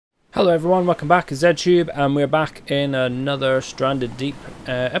Hello everyone, welcome back to ZTube, and we're back in another Stranded Deep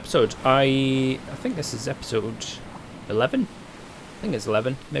episode. I think this is episode 11? I think it's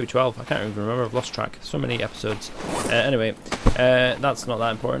 11, maybe 12, I can't even remember, I've lost track. So many episodes. Anyway, that's not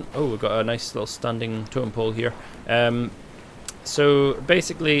that important. Oh, we've got a nice little standing totem pole here. So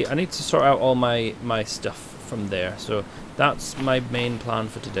basically, I need to sort out all my stuff from there. So that's my main plan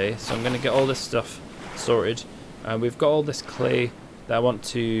for today. So I'm going to get all this stuff sorted. We've got all this clay that I want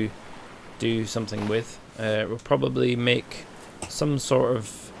to do something with. We'll probably make some sort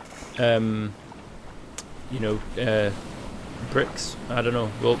of bricks. I don't know,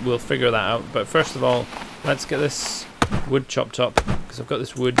 we'll figure that out, but first of all let's get this wood chopped up, because I've got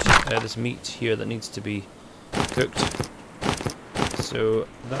this wood, this meat here that needs to be cooked. So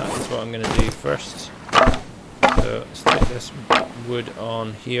that is what I'm going to do first. So stick this wood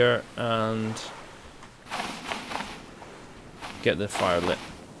on here and get the fire lit.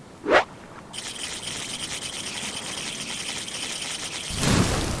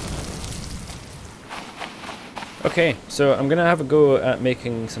 Okay, so I'm gonna have a go at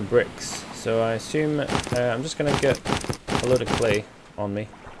making some bricks. So I assume I'm just gonna get a load of clay on me,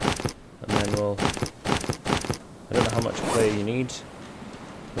 and then I don't know how much clay you need.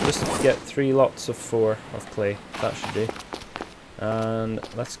 We'll just get 3 lots of 4 of clay, that should do. And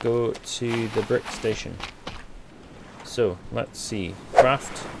let's go to the brick station. So, let's see.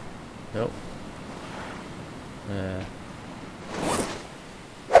 Craft. Nope.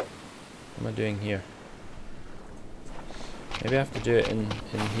 What am I doing here? Maybe I have to do it in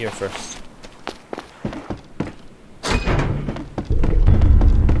here first.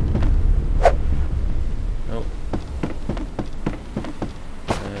 Nope.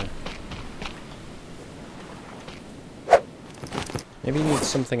 Maybe you need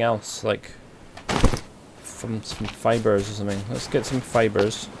something else, like some fibers or something. Let's get some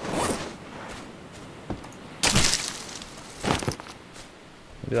fibers.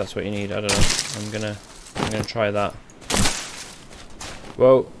 Maybe that's what you need. I don't know. I'm gonna try that.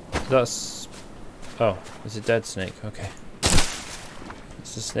 Whoa, that's... oh, it's a dead snake. Okay.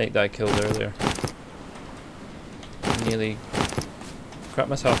 It's the snake that I killed earlier. Nearly crap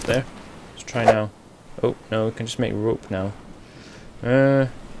myself there. Let's try now. Oh, no, we can just make rope now.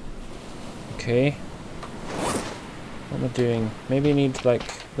 Okay. What am I doing? Maybe you need, like...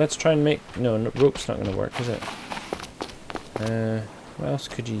 let's try and make... no, rope's not going to work, is it? What else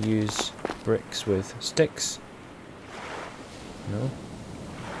could you use bricks with? Sticks? No.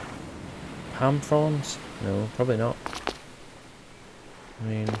 Palm fronds? No, probably not. I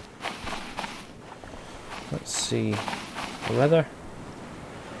mean, let's see. Leather?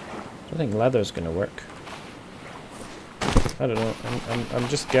 I don't think leather's gonna work. I don't know. I'm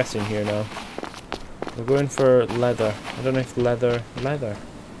just guessing here now. We're going for leather. I don't know if leather.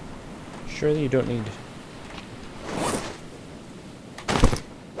 Surely you don't need.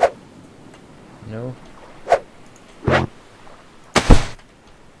 No.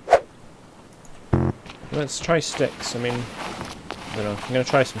 Let's try sticks. I mean, I don't know. I'm gonna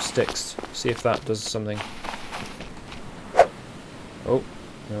try some sticks. See if that does something. Oh,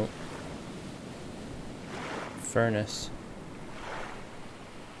 no. Furnace.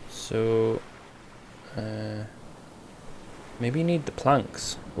 So, maybe you need the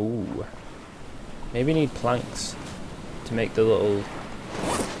planks. Ooh. Maybe you need planks to make the little.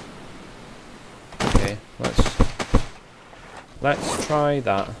 Okay, let's try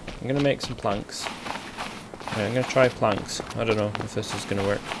that. I'm gonna make some planks. Right, I'm going to try planks. I don't know if this is going to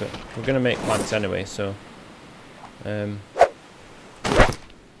work, but we're going to make planks anyway, so...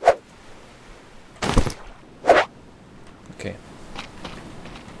 okay.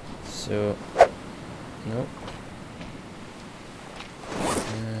 So... nope.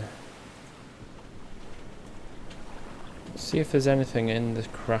 Let's see if there's anything in the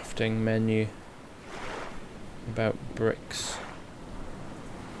crafting menu about bricks.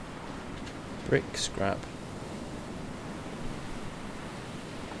 Brick scrap.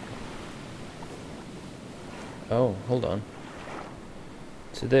 Oh, hold on.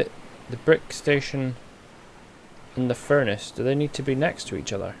 So the brick station and the furnace, do they need to be next to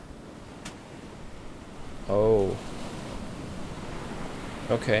each other? Oh.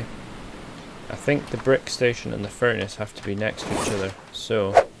 Okay. I think the brick station and the furnace have to be next to each other.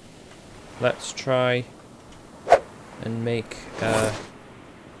 So, let's try and make... how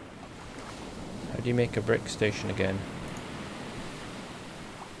do you make a brick station again?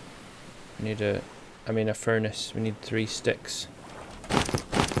 I need a... I mean a furnace. We need 3 sticks.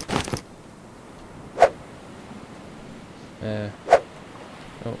 Oh.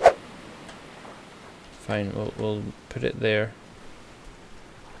 Fine, we'll put it there.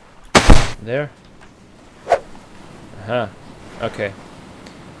 There. Aha. Okay.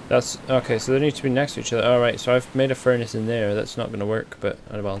 That's okay. So they need to be next to each other. All right. So I've made a furnace in there. That's not going to work, but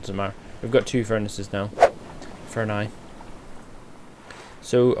well, it doesn't matter. We've got 2 furnaces now. Furnace.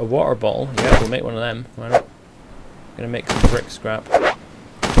 So a water bottle. Yeah, we'll make one of them. Why not? Gonna make some brick scrap.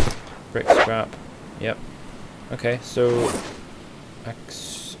 Brick scrap. Yep. Okay. So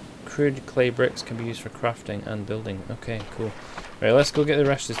crude clay bricks can be used for crafting and building. Okay. Cool. Right. Let's go get the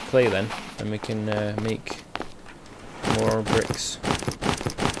rest of this clay then, and we can make more bricks.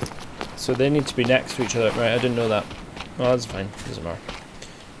 So they need to be next to each other. Right, I didn't know that. Well, that's fine. Doesn't matter.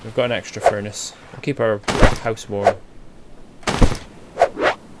 We've got an extra furnace. We'll keep our house warm. So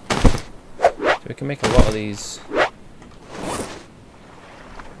we can make a lot of these.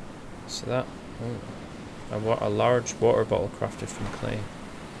 So that... Oh, a large water bottle crafted from clay.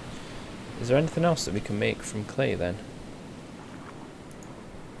 Is there anything else that we can make from clay then?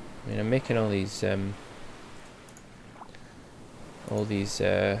 I mean, I'm making all these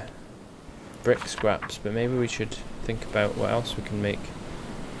brick scraps, but maybe we should think about what else we can make.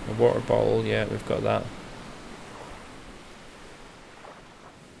 A water bottle, yeah, we've got that.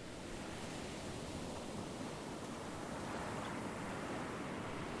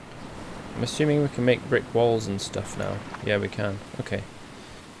 I'm assuming we can make brick walls and stuff now. Yeah, we can. Okay.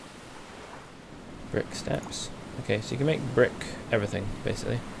 Brick steps. Okay, so you can make brick everything,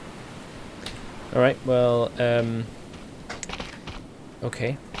 basically. Alright, well,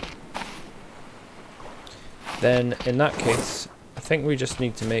 okay. Then, in that case, I think we just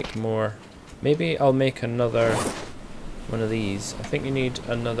need to make more. Maybe I'll make another one of these. I think you need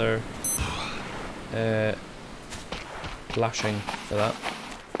another lashing for that.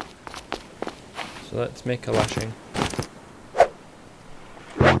 So let's make a lashing.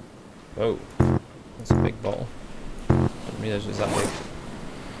 Whoa, that's a big bottle. Didn't realise it was that big.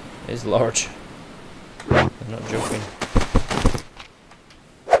 It is large. I'm not joking.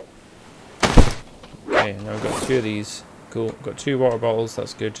 Okay, now we've got 2 of these. Cool. Got 2 water bottles,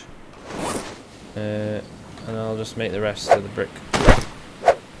 that's good. And I'll just make the rest of the brick.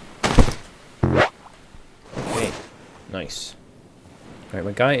 Okay, nice. Right,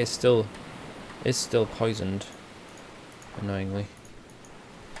 my guy is still poisoned, annoyingly.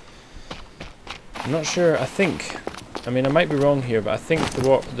 I'm not sure. I mean, I might be wrong here, but I think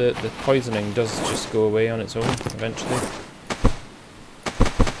the poisoning does just go away on its own eventually.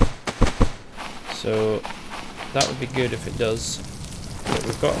 So that would be good if it does. But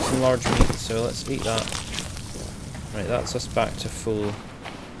we've got some large meat, so let's eat that. Right, that's us back to full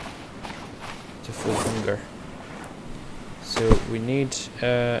hunger. So we need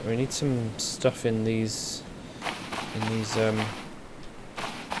some stuff in these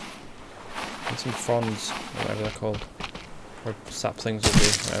some fronds, or whatever they're called, or saplings will be,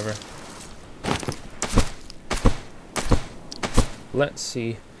 whatever. Let's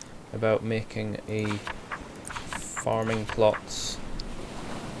see about making a farming plots.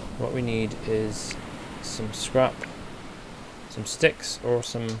 What we need is some scrap, some sticks, or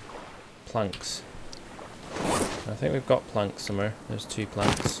some planks. I think we've got planks somewhere. There's 2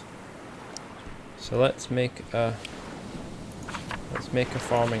 planks. So let's make a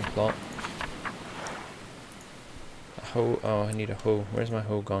farming plot. A hoe. Oh, I need a hoe. Where's my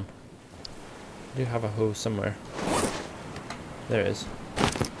hoe gone? I do have a hoe somewhere. There it is.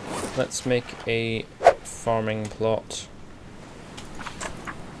 Let's make a farming plot.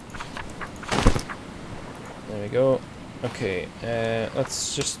 There we go. Okay.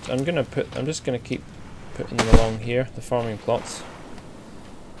 Let's just. I'm just gonna keep putting them along here, the farming plots.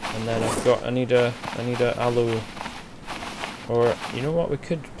 And then I need a aloe, or you know what we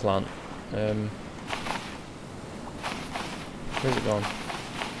could plant? Where's it gone?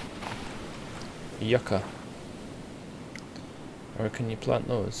 Yucca. Or can you plant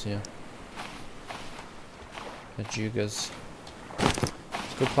those? Yeah. Ajugas.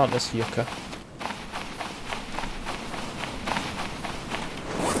 Let's go plant this yucca.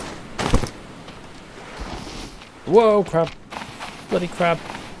 Whoa, crab! Bloody crab!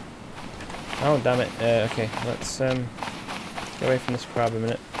 Oh, damn it. Okay, let's get away from this crab a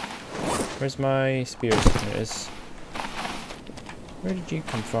minute. Where's my spears? There it is. Where did you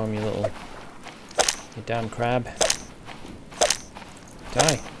come from, you damn crab?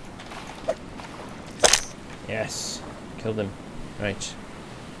 Die! Yes, killed him. Right.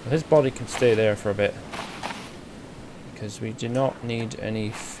 Well, his body can stay there for a bit, because we do not need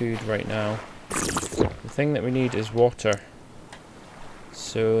any food right now. The thing that we need is water.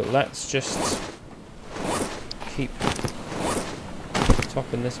 So let's just keep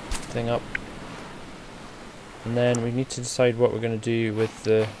topping this thing up, and then we need to decide what we're going to do with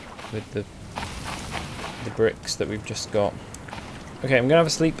the the bricks that we've just got. Okay, I'm gonna have a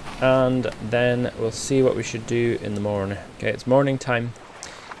sleep and then we'll see what we should do in the morning. Okay, it's morning time.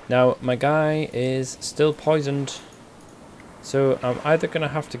 Now, my guy is still poisoned, so I'm either gonna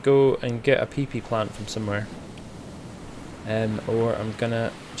have to go and get a PP plant from somewhere, or I'm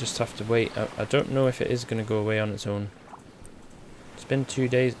gonna just have to wait. I don't know if it is gonna go away on its own. It's been 2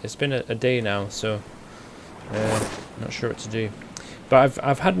 days. It's been a day now, so not sure what to do. But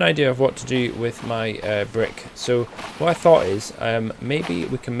I've had an idea of what to do with my brick. So what I thought is maybe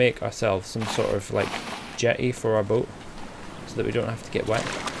we can make ourselves some sort of like jetty for our boat, so that we don't have to get wet.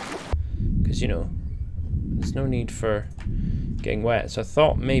 Because, you know, there's no need for getting wet. So I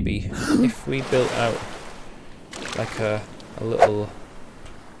thought maybe if we built out like a little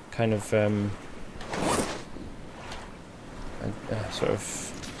kind of sort of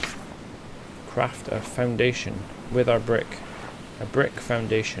craft a foundation with our brick. A brick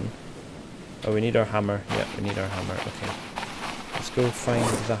foundation. Oh, we need our hammer. Yep, we need our hammer. Okay. Let's go find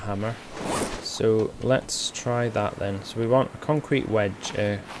the hammer. So let's try that then. So we want a concrete wedge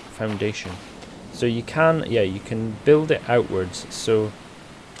foundation. So you can, yeah, you can build it outwards. So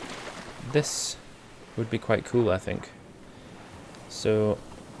this would be quite cool, I think. So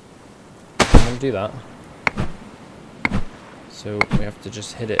I'm going to do that. So we have to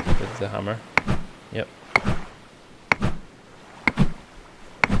just hit it with the hammer. Yep.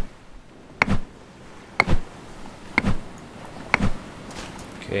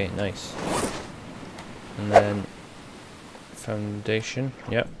 Okay, nice. And then foundation.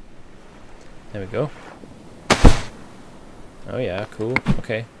 Yep. There we go. Oh yeah, cool.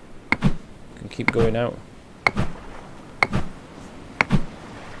 Okay. Can keep going out.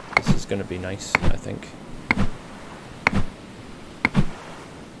 This is going to be nice, I think.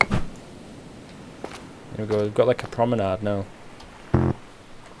 There we go. We've got like a promenade now.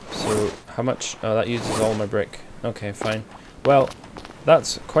 So how much? Oh, that uses all my brick. Okay, fine. Well,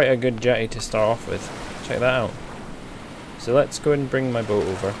 that's quite a good jetty to start off with. Check that out. So let's go and bring my boat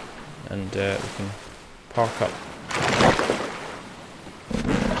over, and we can park up.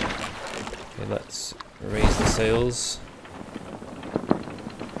 Okay, let's raise the sails.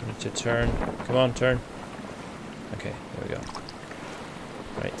 Need to turn. Come on, turn. Okay, there we go.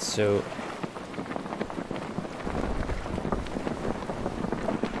 Right, so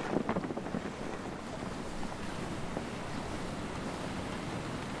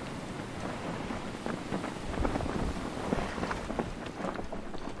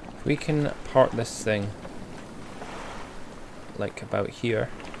we can park this thing like about here.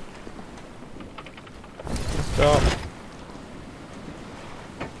 Stop.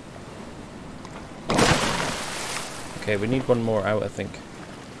 Okay, we need one more out, I think.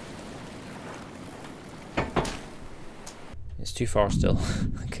 It's too far still.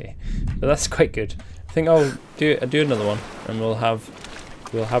 Okay, but that's quite good. I think I'll do another one, and we'll have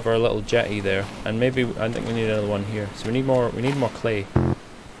our little jetty there, and maybe I think we need another one here. So we need more clay.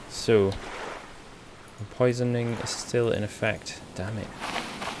 So the poisoning is still in effect. Damn it!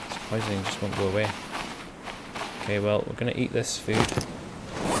 This poisoning just won't go away. Okay, well, we're gonna eat this food.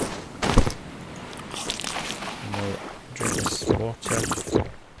 And we'll drink this water.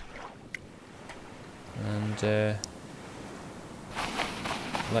 And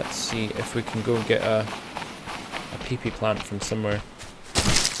let's see if we can go get a PP plant from somewhere.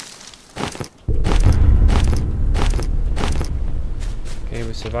 Okay,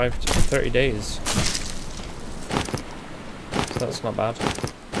 we survived 30 days. So that's not bad.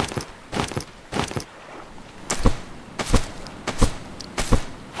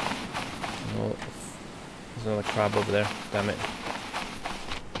 Oh, there's another crab over there. Damn it.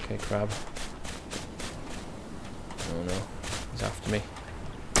 Okay, crab. Oh no, he's after me.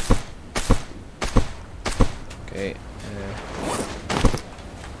 Okay,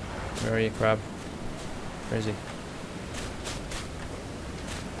 where are you, crab? Where is he?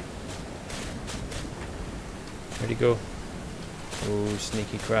 Where'd he go? Oh,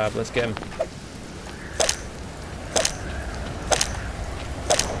 sneaky crab, let's get him.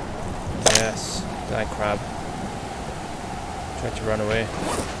 Yes, die, crab. Tried to run away.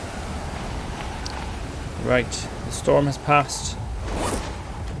 Right, the storm has passed.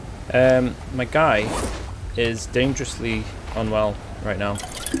 My guy is dangerously unwell right now.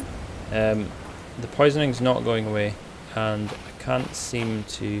 The poisoning's not going away, and I can't seem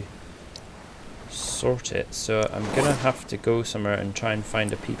to sort it, so I'm gonna have to go somewhere and try and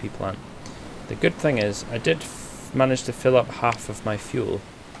find a PP plant. The good thing is I did manage to fill up half of my fuel,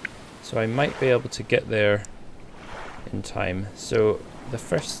 so I might be able to get there in time. So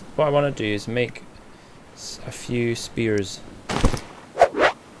what I want to do is make a few spears.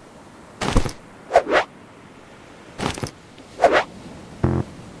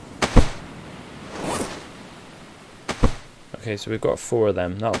 Okay, so we've got 4 of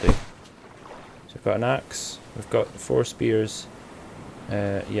them. That'll do. So we've got an axe. We've got 4 spears.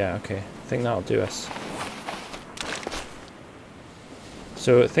 Yeah, okay. I think that'll do us.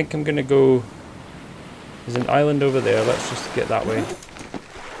 So I think I'm gonna go. There's an island over there. Let's just get that way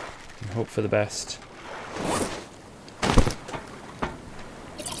and hope for the best.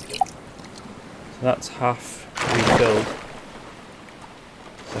 So that's half refilled.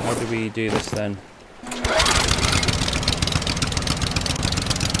 So how do we do this then?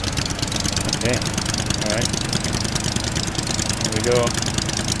 Okay, alright. Here we go.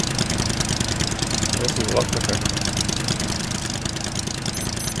 This is a lot quicker.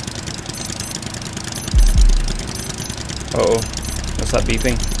 Uh oh, what's that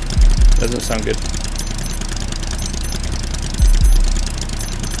beeping? Doesn't sound good.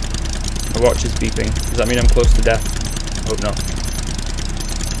 My watch is beeping. Does that mean I'm close to death? Hope not.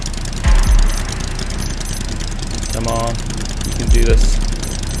 Come on, you can do this.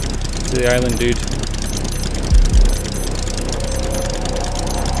 To the island, dude.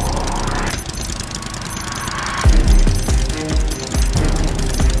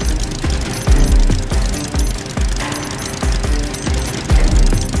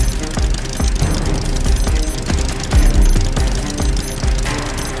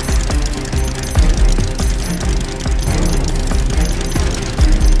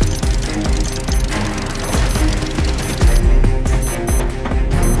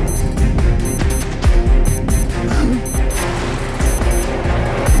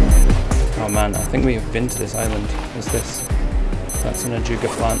 I think we have been to this island. Is this? That's an Ajuga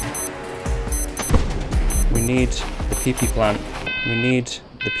plant. We need the PP plant. We need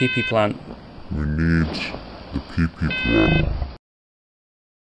the PP plant. We need the PP plant.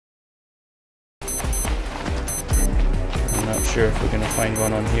 I'm not sure if we're going to find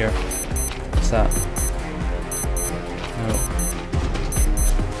one on here. What's that? No.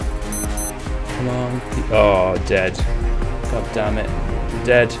 Come on. Oh, dead. God damn it.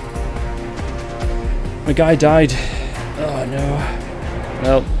 Dead. My guy died. Oh no.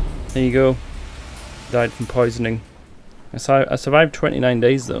 Well, there you go. Died from poisoning. I survived 29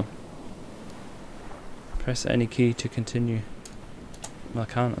 days though. Press any key to continue. Well, I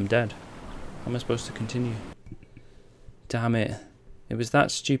can't. I'm dead. How am I supposed to continue? Damn it. It was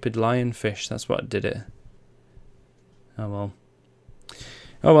that stupid lionfish. That's what did it. Oh well.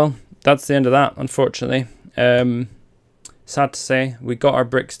 Oh well. That's the end of that, unfortunately. Sad to say. We got our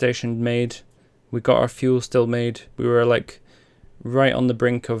brick station made. We got our fuel still made. We were like right on the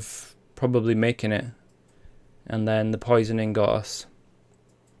brink of probably making it. And then the poisoning got us.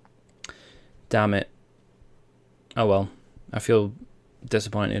 Damn it. Oh well. I feel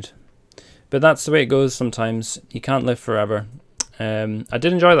disappointed. But that's the way it goes sometimes. You can't live forever. I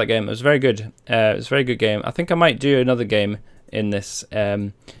did enjoy that game. It was very good. It was a very good game. I think I might do another game in this.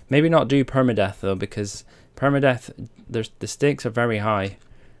 Maybe not do permadeath though, because permadeath, the stakes are very high.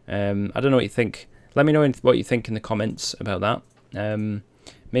 I don't know what you think. Let me know what you think in the comments about that.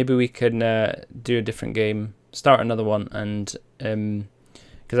 Maybe we can do a different game, start another one, and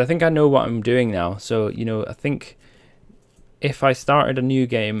because I think I know what I'm doing now. So you know, I think if I started a new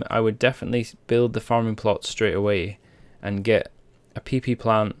game, I would definitely build the farming plot straight away and get a PP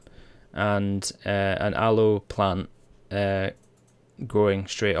plant and an aloe plant growing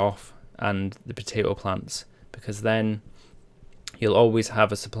straight off, and the potato plants, because then you'll always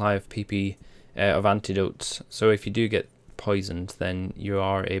have a supply of PP of antidotes. So if you do get poisoned, then you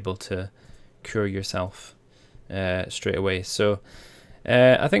are able to cure yourself straight away. So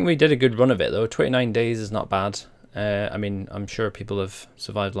I think we did a good run of it though. 29 days is not bad. I mean, I'm sure people have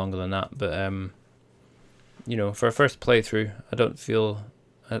survived longer than that, but you know, for a first playthrough, I don't feel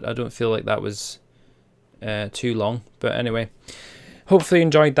like that was too long. But anyway, hopefully you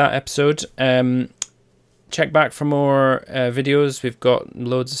enjoyed that episode. Check back for more videos. We've got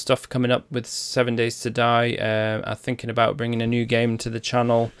loads of stuff coming up with 7 Days to Die. I'm thinking about bringing a new game to the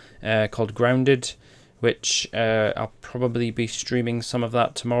channel called Grounded, which I'll probably be streaming some of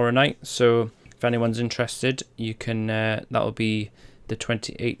that tomorrow night. So if anyone's interested, you can. That'll be the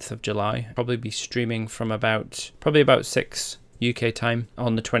 28th of July. Probably be streaming from probably about 6 UK time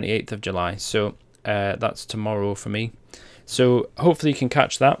on the 28th of July. So that's tomorrow for me. So hopefully you can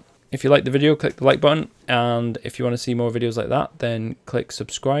catch that. If you like the video, click the like button, and if you want to see more videos like that, then click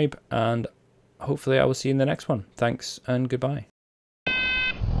subscribe, and hopefully I will see you in the next one. Thanks and goodbye.